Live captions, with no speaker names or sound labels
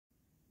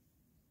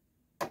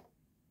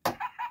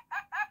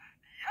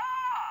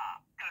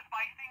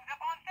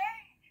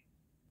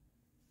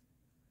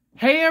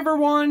Hey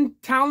everyone,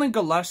 Talon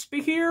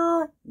Gillespie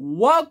here.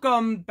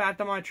 Welcome back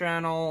to my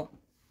channel.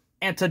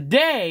 And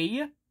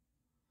today,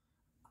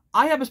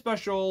 I have a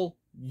special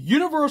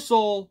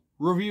Universal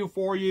review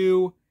for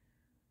you.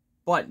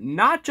 But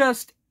not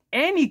just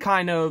any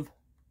kind of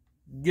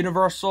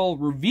Universal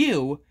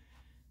review.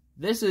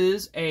 This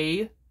is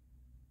a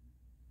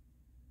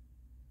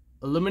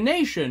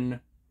Ilumination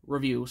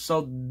review.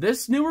 So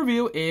this new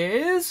review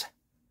is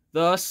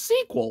the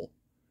sequel,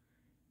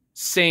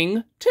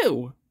 Sing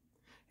 2.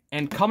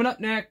 And coming up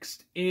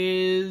next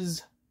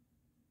is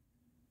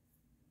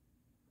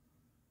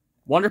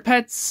Wonder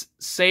Pets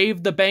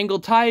Save the Bengal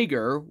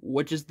Tiger,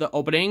 which is the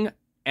opening,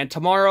 and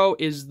tomorrow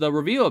is the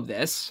review of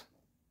this.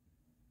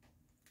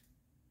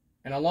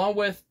 And along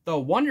with the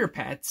Wonder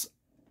Pets,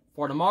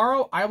 for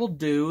tomorrow, I will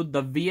do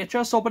the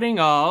VHS opening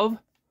of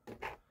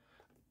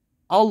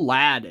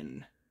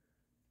Aladdin.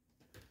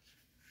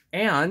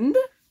 And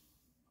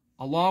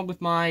along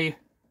with my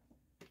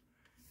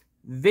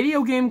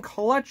video game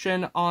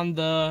collection on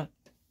the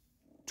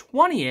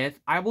 20th,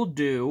 I will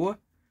do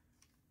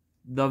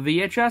the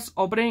VHS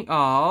opening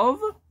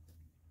of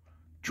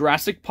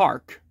Jurassic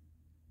Park,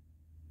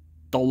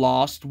 The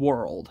Lost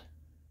World.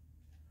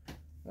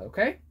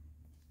 Okay?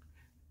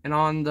 And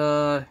on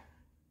the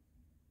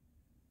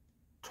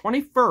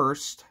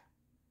 21st,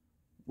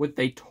 with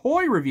a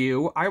toy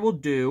review, I will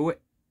do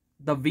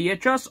the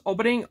VHS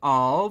opening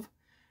of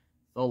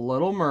The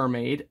Little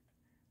Mermaid,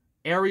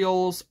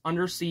 Ariel's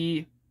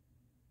Undersea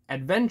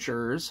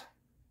Adventures.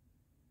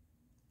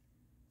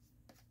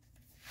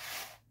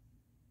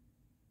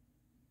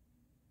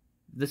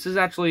 This is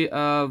actually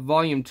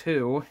volume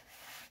 2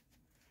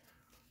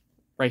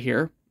 right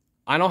here.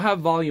 I don't have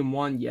volume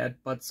 1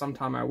 yet, but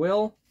sometime I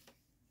will.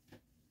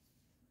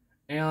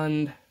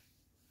 And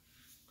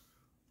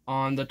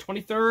on the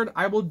 23rd,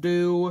 I will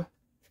do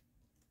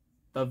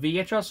the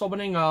VHS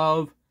opening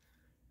of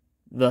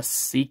The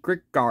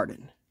Secret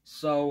Garden.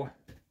 So,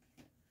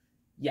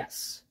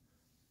 yes.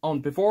 Oh,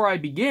 and before I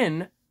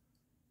begin,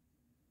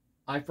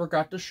 I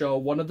forgot to show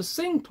one of the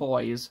Sing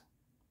toys.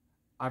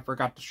 I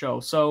forgot to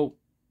show. So,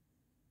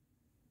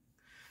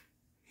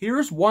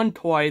 here's one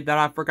toy that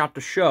I forgot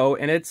to show,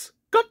 and it's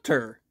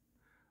Gutter,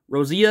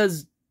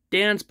 Rosia's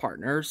dance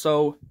partner.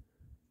 So,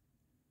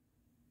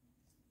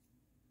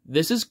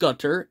 this is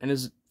Gutter, and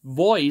his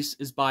voice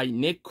is by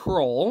Nick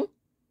Kroll.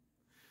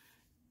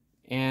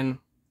 And,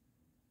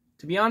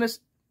 to be honest,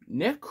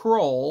 Nick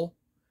Kroll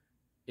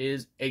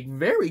is a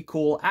very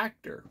cool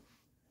actor.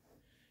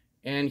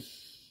 And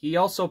he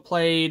also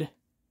played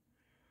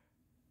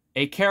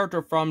a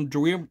character from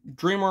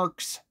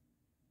DreamWorks'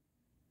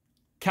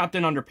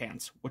 Captain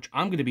Underpants, which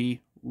I'm going to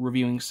be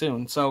reviewing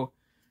soon. So,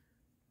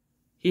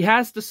 he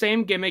has the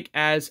same gimmick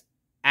as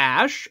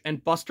Ash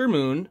and Buster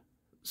Moon.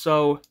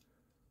 So,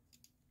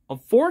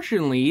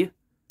 unfortunately,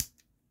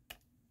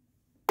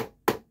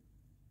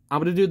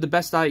 I'm going to do the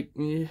best I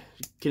can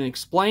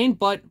explain,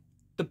 but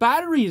the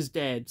battery is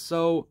dead,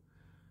 so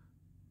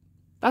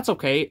that's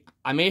okay.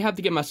 I may have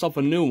to get myself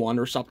a new one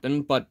or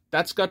something, but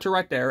that's Gutter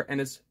right there,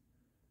 and his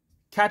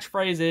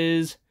catchphrase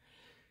is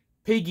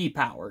Piggy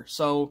Power.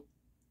 So,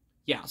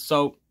 yeah,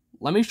 so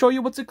let me show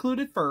you what's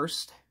included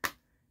first.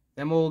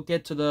 Then we'll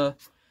get to the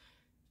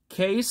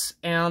case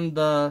and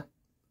the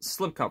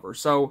slipcover.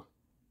 So,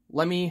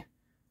 let me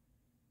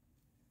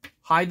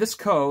hide this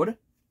code.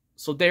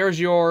 So, there's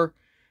your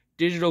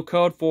digital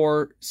code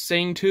for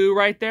Sing 2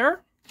 right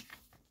there.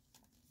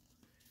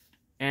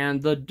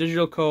 And the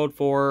digital code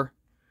for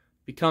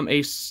Become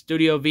a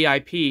Studio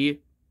VIP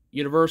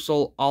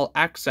Universal All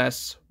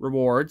Access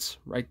rewards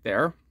right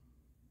there.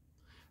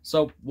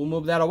 So we'll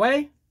move that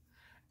away.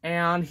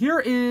 And here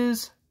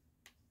is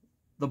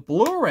the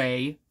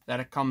Blu-ray that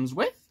it comes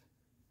with.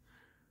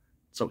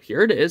 So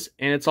here it is,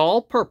 and it's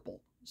all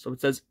purple. So it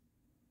says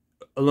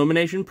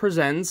Ilumination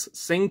presents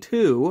Sing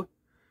 2.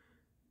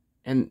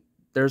 And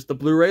there's the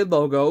Blu-ray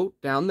logo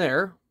down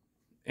there.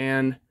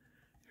 And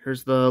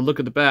here's the look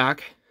at the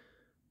back.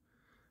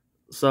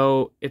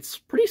 So, it's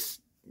pretty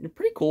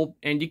cool,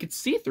 and you can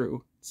see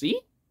through.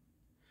 See?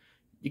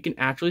 You can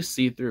actually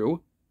see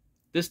through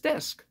this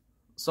disc.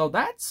 So,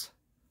 that's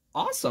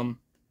awesome.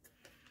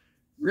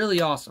 Really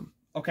awesome.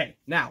 Okay,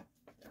 now,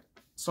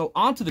 so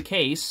onto the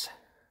case.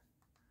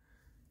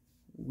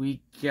 We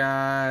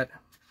got,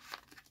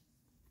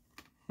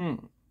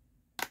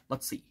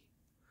 let's see.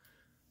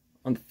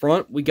 On the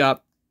front, we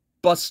got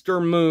Buster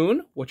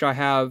Moon, which I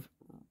have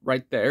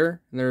right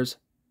there. And there's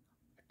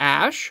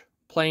Ash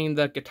playing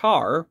the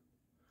guitar.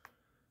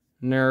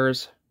 And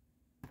there's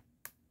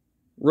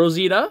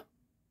Rosita,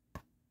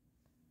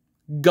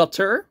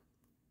 Gutter,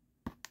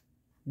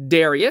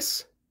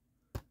 Darius,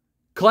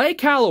 Clay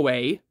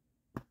Calloway,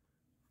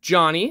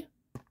 Johnny,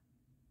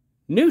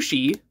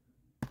 Nushi,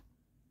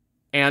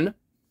 and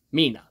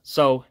Mina.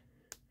 So,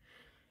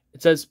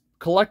 it says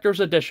Collector's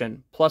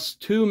Edition, plus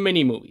 2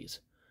 mini-movies.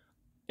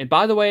 And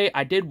by the way,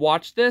 I did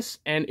watch this,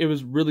 and it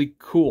was really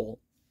cool.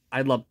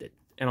 I loved it.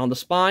 And on the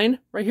spine,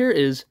 right here,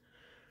 is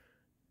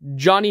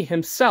Johnny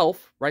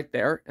himself right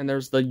there, and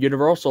there's the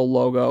Universal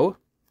logo.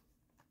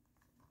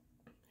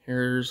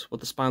 Here's what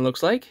the spine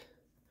looks like.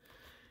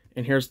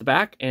 And here's the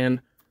back.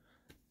 And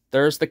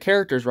there's the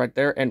characters right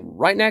there. And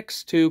right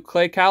next to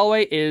Clay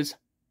Calloway is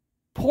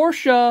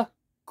Portia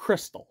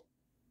Crystal.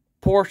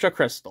 Portia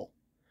Crystal.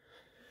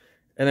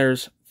 And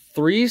there's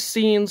 3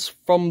 scenes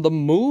from the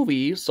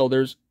movie. So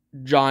there's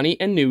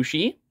Johnny and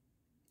Nushi,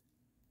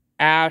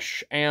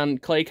 Ash and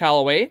Clay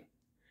Calloway,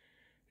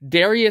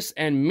 Darius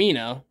and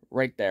Mina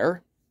right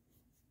there.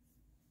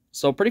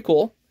 So pretty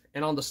cool.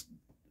 And on the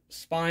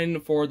spine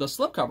for the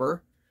slipcover,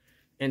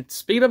 and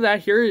speaking of that,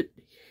 here it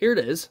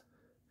is.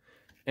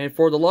 And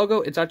for the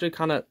logo, it's actually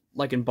kind of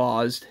like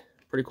embossed.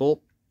 Pretty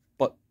cool.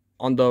 But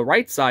on the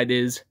right side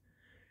is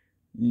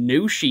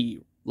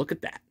Nushi. Look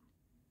at that.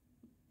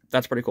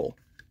 That's pretty cool.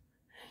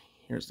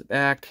 Here's the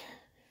back.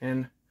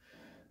 And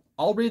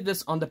I'll read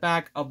this on the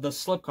back of the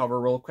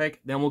slipcover real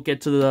quick. Then we'll get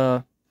to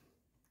the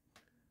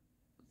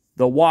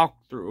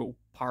walkthrough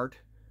part.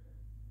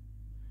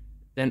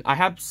 Then I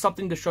have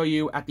something to show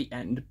you at the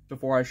end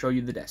before I show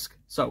you the disc.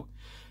 So,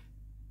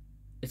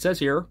 it says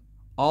here,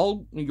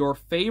 all your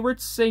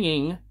favorite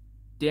singing,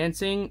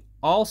 dancing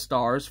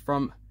all-stars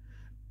from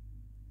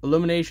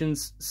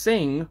Illumination's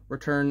Sing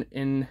return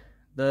in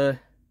the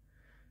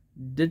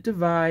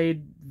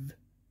Divide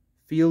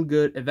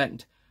Feel-Good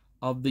event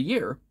of the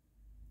year.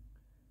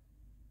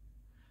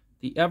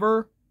 The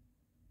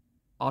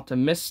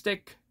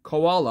ever-optimistic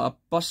koala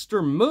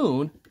Buster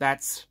Moon,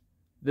 that's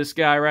this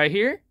guy right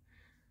here,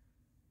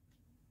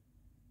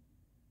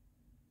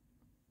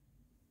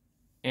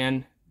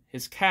 and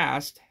his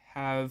cast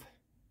have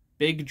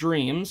big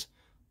dreams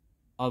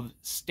of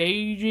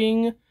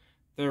staging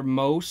their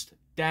most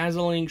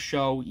dazzling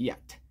show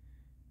yet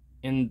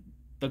in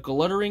the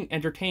glittering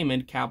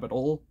entertainment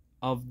capital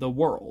of the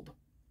world,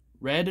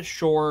 Red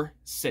Shore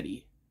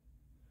City.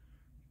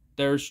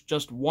 There's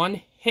just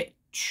one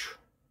hitch.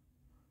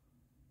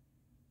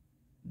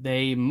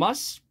 They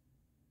must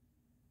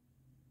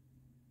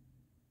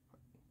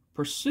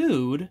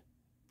pursue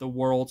the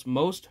world's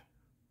most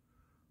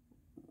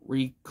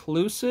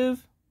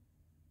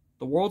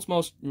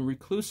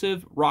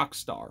reclusive rock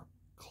star,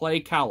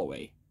 Clay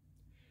Calloway.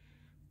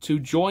 To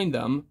join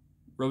them,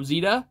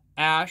 Rosita,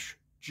 Ash,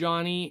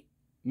 Johnny,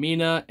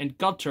 Mina, and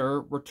Gutter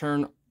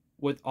return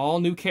with all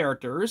new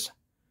characters,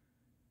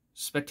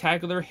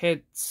 spectacular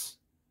hit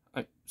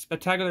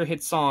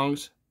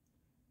songs,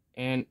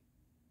 and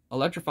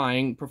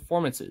electrifying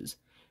performances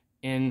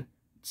in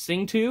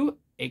Sing 2,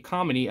 a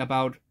comedy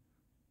about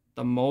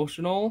the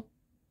emotional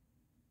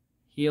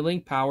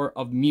healing power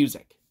of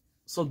music.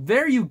 So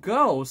there you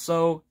go.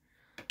 So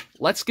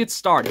let's get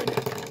started.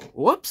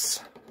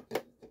 Whoops.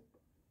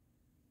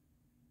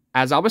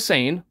 As I was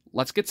saying,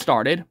 let's get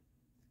started.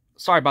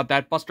 Sorry about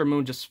that. Buster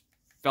Moon just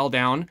fell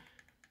down.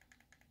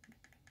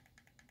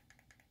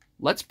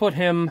 Let's put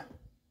him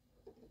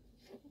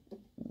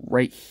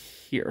right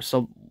here.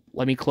 So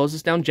let me close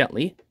this down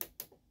gently.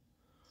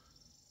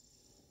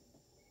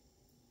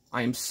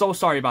 I am so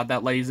sorry about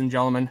that, ladies and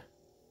gentlemen.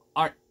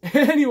 All right.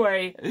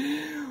 Anyway,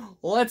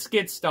 let's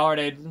get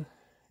started.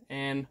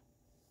 And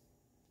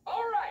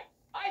all right,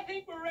 I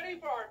think we're ready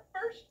for our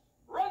first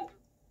run.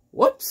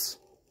 Whoops.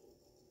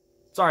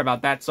 Sorry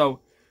about that. So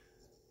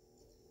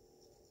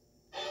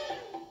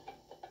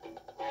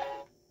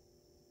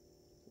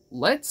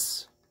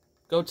let's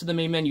go to the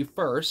main menu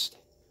first.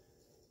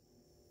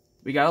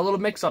 We got a little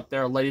mix up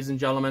there, ladies and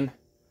gentlemen.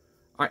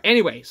 All right,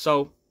 anyway,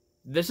 so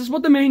this is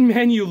what the main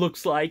menu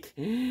looks like.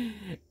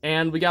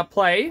 And we got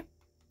play,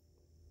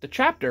 the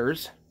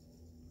chapters.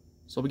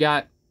 So we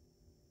got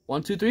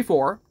 1, 2, 3,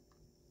 4,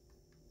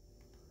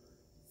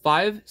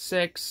 5,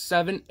 6,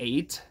 7,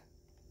 8,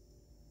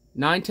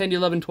 9, 10,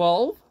 11,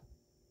 12,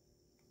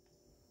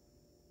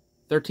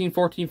 13,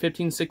 14,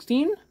 15,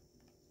 16,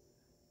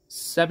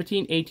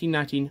 17, 18,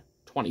 19,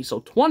 20. So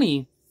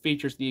 20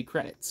 features the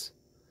credits.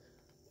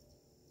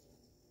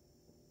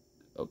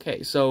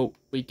 Okay, so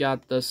we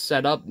got the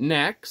setup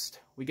next.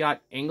 We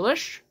got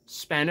English,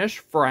 Spanish,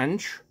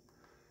 French,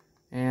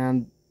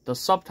 and the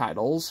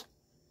subtitles.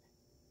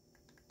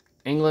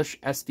 English,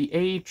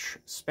 SDH,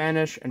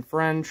 Spanish, and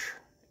French,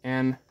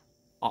 and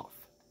off.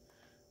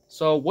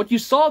 So what you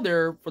saw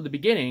there for the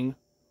beginning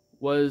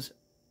was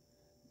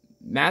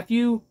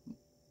Matthew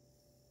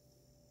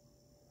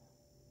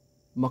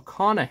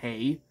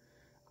McConaughey.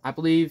 I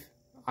believe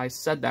I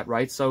said that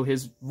right. So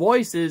his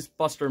voice is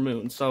Buster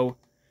Moon. So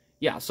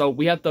yeah, so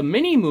we have the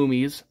mini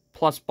movies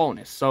plus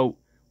bonus. So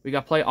we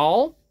got play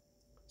all.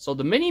 So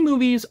the mini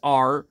movies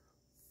are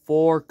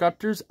For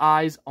Gutter's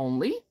Eyes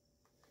Only,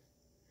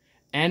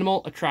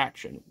 Animal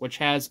Attraction, which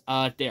has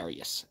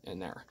Darius in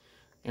there.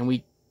 And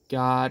we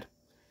got,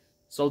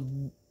 so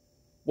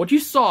what you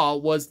saw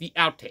was the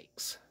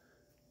outtakes.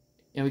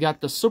 And we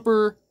got the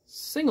super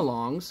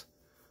sing-alongs.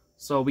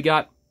 So we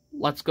got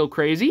Let's Go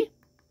Crazy,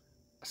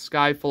 A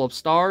Sky Full of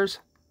Stars,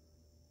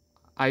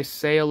 I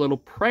Say a Little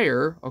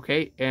Prayer,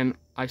 okay, and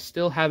I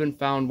Still Haven't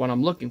Found What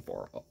I'm Looking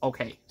For.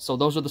 Okay, so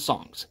those are the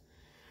songs.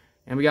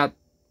 And we got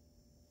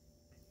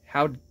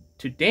How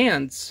to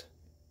Dance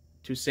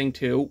to Sing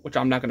To, which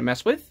I'm not going to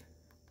mess with.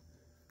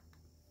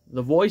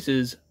 The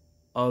Voices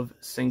of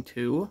Sing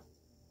 2.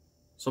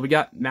 So we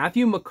got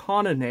Matthew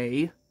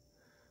McConaughey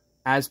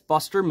as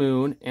Buster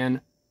Moon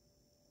and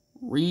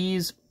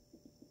Reese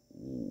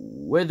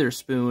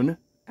Witherspoon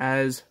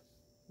as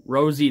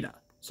Rosita.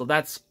 So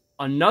that's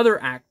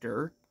another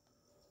actor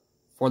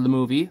for the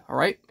movie, all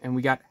right? And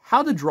we got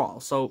how to draw.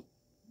 So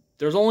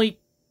there's only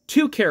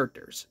 2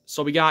 characters.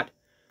 So we got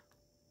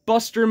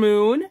Buster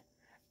Moon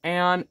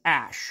and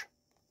Ash.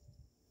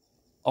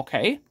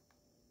 Okay.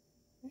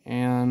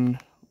 And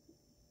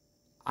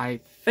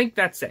I think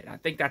that's it.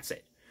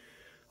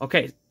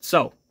 Okay,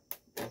 so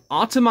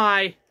on to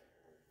my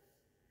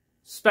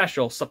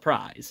special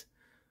surprise.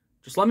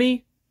 Just let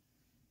me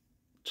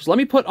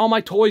put all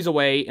my toys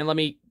away and let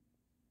me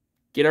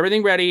get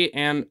everything ready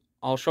and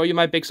I'll show you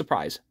my big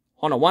surprise.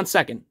 Hold on 1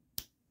 second.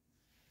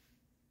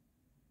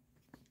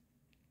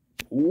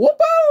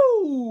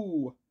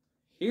 Whoopoo!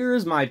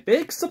 Here's my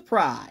big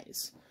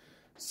surprise.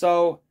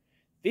 So,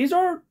 these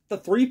are the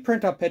 3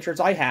 print-up pictures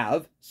I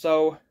have.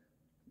 So,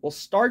 we'll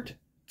start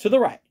to the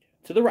right.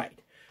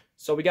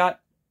 So, we got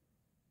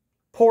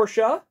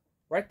Portia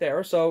right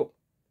there. So,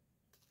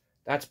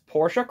 that's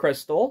Portia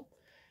Crystal.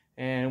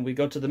 And we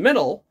go to the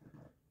middle.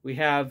 We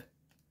have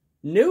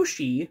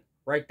Nushi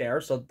right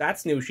there. So,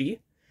 that's Nushi.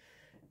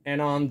 And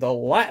on the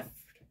left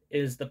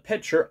is the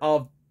picture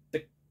of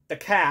the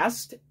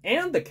cast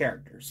and the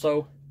characters.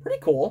 So, pretty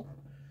cool.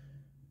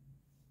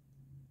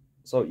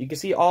 So, you can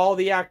see all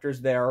the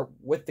actors there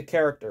with the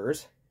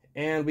characters.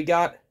 And we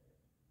got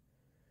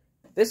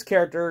this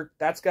character.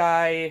 This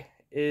guy's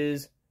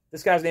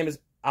name is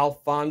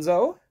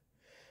Alfonso.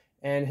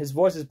 And his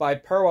voice is by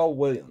Pharrell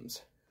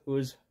Williams, who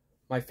is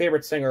my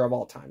favorite singer of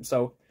all time.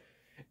 So,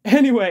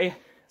 anyway,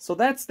 so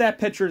that's that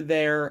picture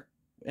there.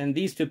 And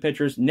these 2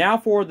 pictures. Now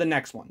for the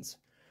next ones.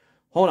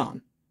 Hold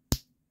on.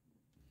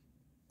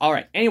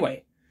 Alright,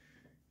 anyway.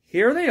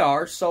 Here they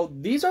are. So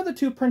these are the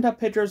 2 print-up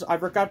pictures I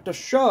forgot to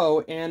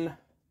show in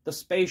the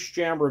Space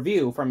Jam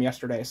review from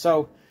yesterday.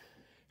 So,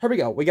 here we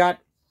go. We got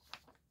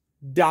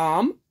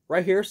Dom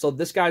right here. So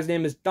this guy's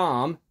name is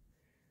Dom,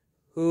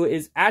 who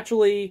is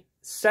actually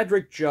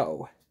Cedric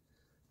Joe.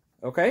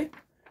 Okay?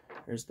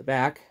 Here's the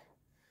back.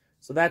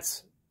 So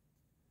that's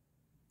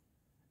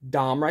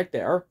Dom right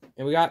there.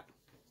 And we got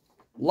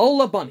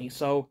Lola Bunny.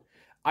 So,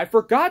 I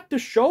forgot to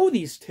show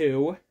these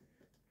 2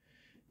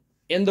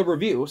 in the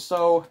review.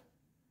 So,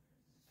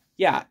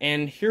 yeah.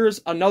 And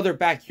here's another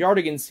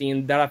Backyardigans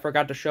scene that I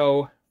forgot to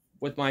show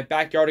with my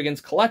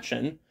Backyardigans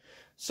collection.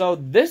 So,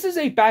 this is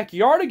a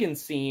Backyardigans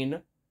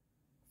scene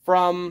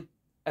from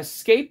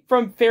Escape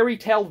from Fairy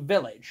Tale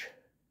Village.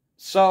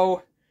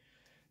 So,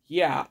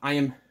 yeah. I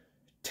am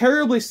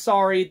terribly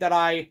sorry that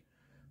I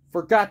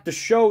forgot to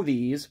show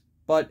these.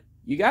 But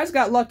you guys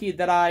got lucky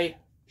that I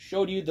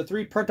showed you the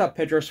 3 print-up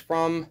pictures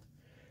from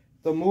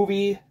the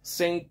movie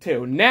Sing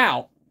 2.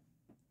 Now,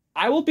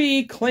 I will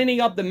be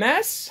cleaning up the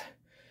mess,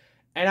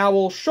 and I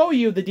will show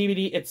you the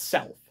DVD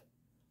itself.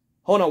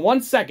 Hold on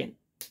 1 second.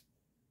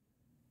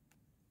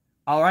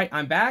 Alright,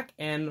 I'm back,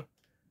 and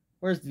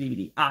where's the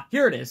DVD? Ah,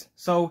 here it is.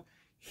 So,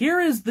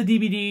 here is the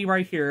DVD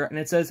right here, and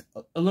it says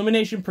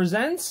Illumination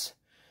Presents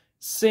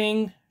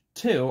Sing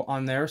 2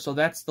 on there. So,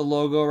 that's the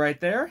logo right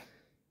there.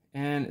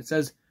 And it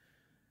says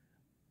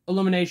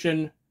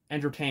Illumination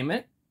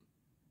Entertainment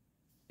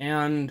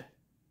and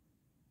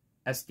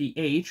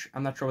SDH.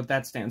 I'm not sure what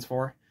that stands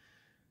for.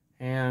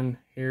 And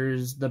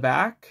here's the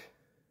back.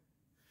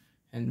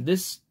 And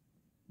this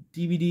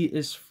DVD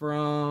is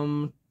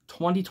from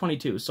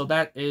 2022. So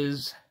that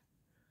is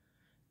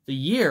the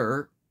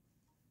year.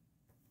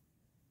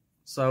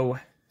 So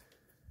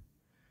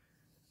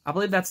I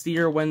believe that's the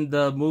year when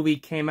the movie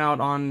came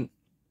out on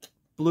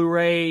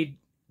Blu-ray,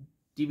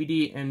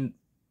 DVD, and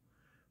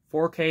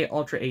 4K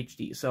Ultra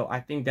HD. So I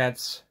think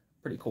that's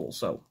pretty cool.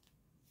 So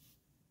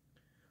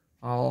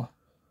I'll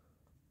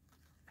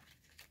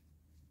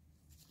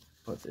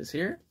put this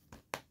here.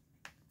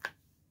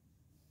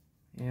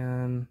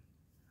 And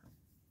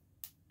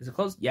is it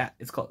closed? Yeah,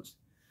 it's closed.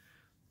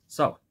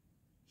 So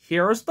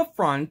here's the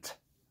front,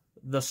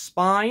 the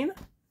spine,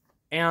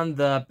 and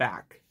the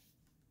back.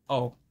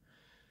 Oh,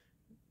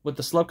 with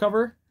the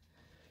slipcover,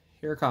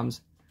 here it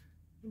comes.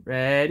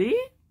 Ready?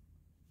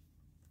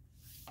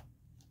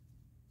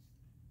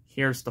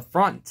 Here's the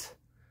front,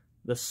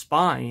 the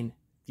spine,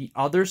 the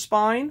other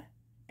spine,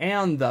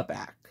 and the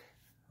back.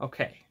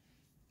 Okay.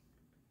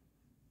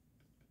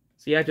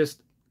 So yeah,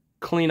 just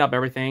clean up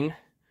everything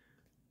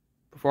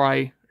before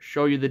I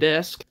show you the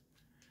disc.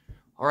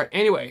 Alright,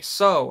 anyway,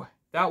 so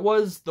that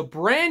was the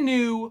brand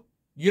new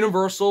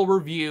Universal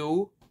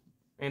review,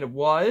 and it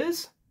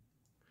was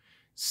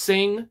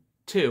Sing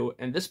 2.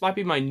 And this might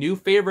be my new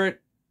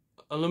favorite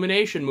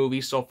Illumination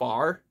movie so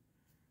far.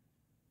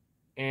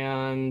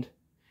 And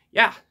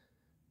yeah.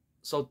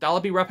 So that'll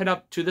be wrapping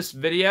up to this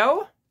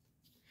video.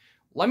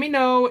 Let me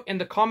know in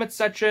the comment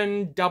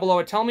section down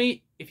below. Tell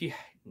me if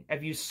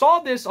you saw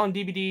this on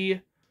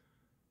DVD.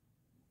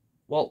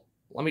 Well,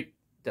 did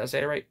I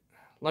say it right?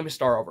 Let me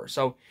start over.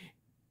 So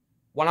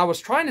what I was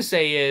trying to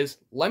say is,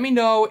 let me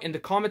know in the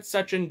comment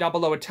section down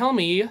below. Tell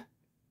me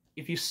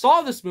if you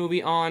saw this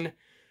movie on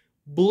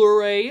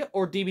Blu-ray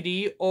or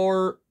DVD,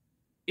 or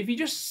if you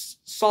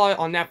just saw it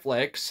on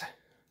Netflix,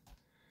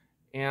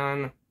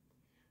 and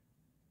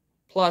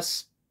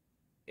plus,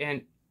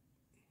 and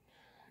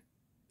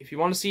if you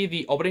want to see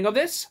the opening of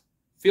this,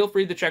 feel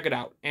free to check it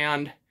out.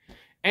 And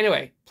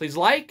anyway, please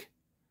like,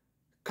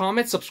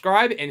 comment,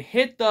 subscribe, and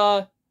hit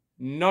the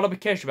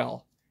notification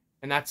bell.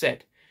 And that's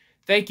it.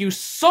 Thank you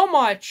so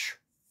much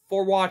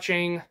for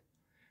watching.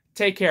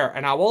 Take care,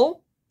 and I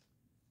will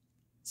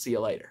see you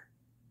later.